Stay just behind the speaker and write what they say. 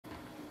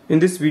In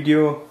this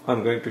video,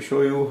 I'm going to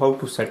show you how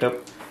to set up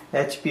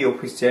HP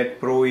OfficeJet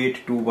Pro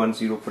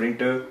 8210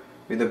 printer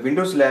with a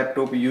Windows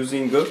laptop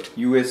using a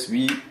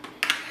USB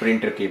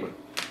printer cable.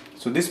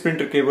 So this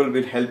printer cable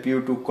will help you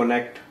to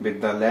connect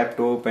with the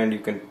laptop and you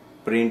can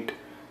print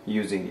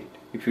using it.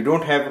 If you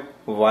don't have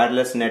a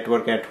wireless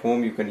network at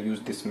home, you can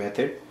use this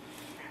method.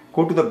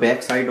 Go to the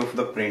back side of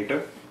the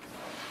printer.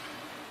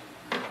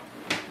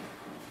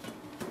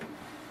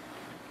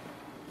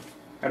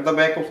 At the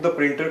back of the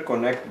printer,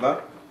 connect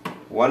the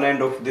one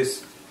end of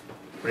this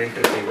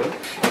printer cable.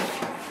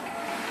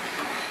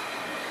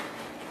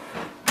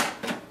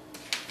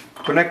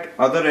 Connect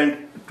other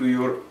end to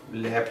your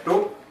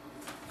laptop.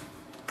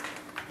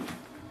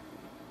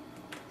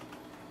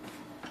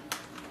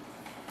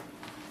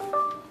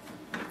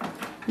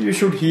 You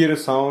should hear a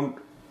sound,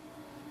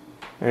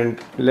 and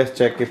let's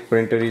check if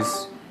printer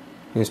is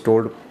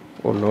installed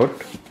or not.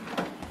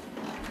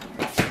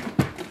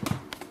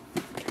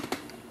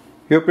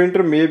 Your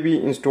printer may be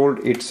installed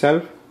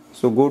itself,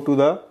 so go to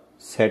the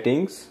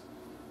settings.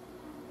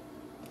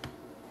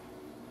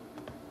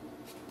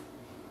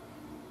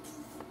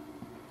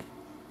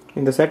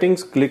 In the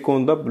settings, click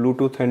on the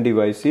Bluetooth and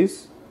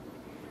devices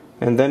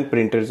and then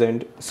printers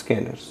and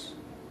scanners.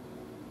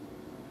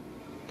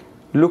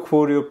 Look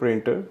for your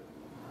printer.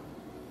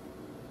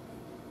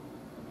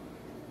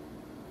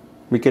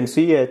 We can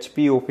see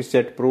HP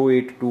OfficeJet Pro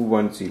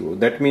 8210.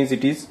 That means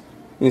it is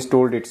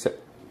installed itself.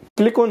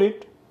 Click on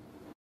it.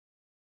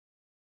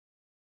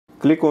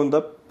 Click on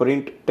the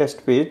print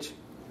test page.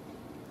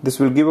 This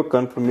will give a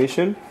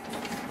confirmation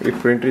if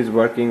printer is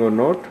working or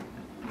not.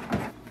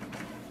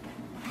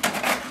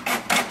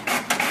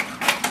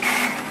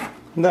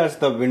 That's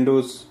the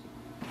Windows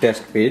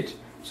test page.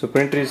 So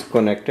printer is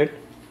connected.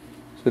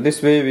 So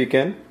this way we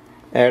can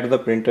add the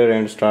printer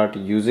and start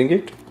using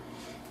it.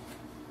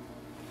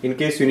 In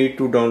case you need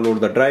to download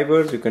the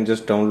drivers, you can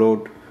just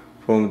download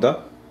from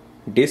the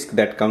disk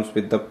that comes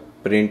with the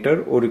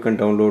printer, or you can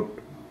download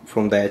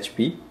from the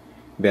HP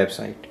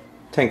website.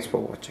 Thanks for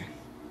watching.